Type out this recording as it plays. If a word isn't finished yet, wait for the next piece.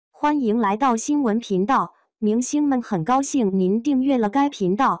欢迎来到新闻频道，明星们很高兴您订阅了该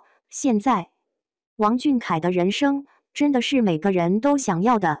频道。现在，王俊凯的人生真的是每个人都想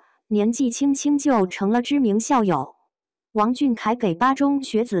要的，年纪轻轻就成了知名校友。王俊凯给八中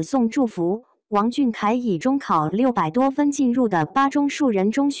学子送祝福。王俊凯以中考600多分进入的八中树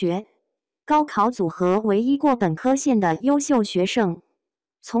人中学，高考组合唯一过本科线的优秀学生，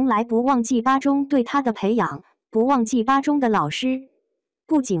从来不忘记八中对他的培养，不忘记八中的老师。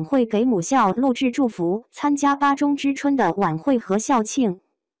不仅会给母校录制祝福，参加八中之春的晚会和校庆，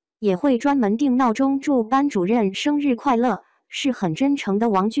也会专门定闹钟祝班主任生日快乐，是很真诚的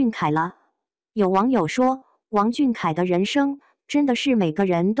王俊凯了。有网友说，王俊凯的人生真的是每个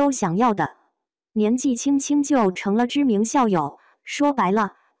人都想要的，年纪轻轻就成了知名校友，说白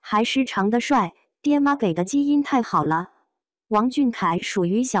了还是长得帅，爹妈给的基因太好了。王俊凯属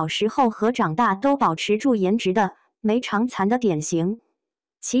于小时候和长大都保持住颜值的没长残的典型。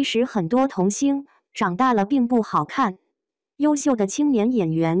其实很多童星长大了并不好看。优秀的青年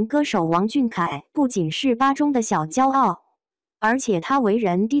演员、歌手王俊凯不仅是八中的小骄傲，而且他为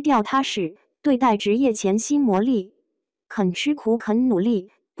人低调踏实，对待职业潜心磨砺，肯吃苦肯努力，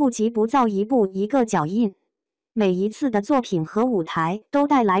不急不躁，一步一个脚印。每一次的作品和舞台都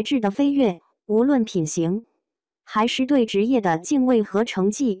带来质的飞跃，无论品行还是对职业的敬畏和成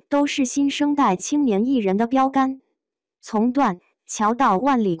绩，都是新生代青年艺人的标杆。从断桥到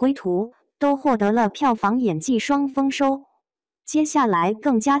万里归途，都获得了票房、演技双丰收。接下来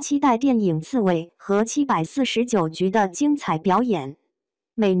更加期待电影《刺猬》和749局的精彩表演。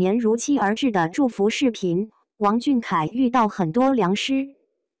每年如期而至的祝福视频，王俊凯遇到很多良师，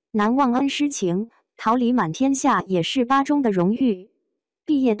难忘恩师情，桃李满天下也是八中的荣誉。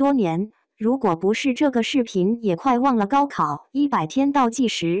毕业多年，如果不是这个视频，也快忘了高考100天倒计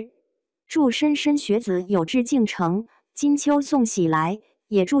时。祝莘莘学子有志竟成，金秋送喜来，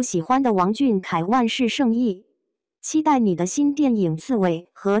也祝喜欢的王俊凯万事胜意。期待你的新电影《刺猬》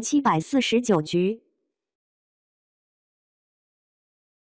和749局。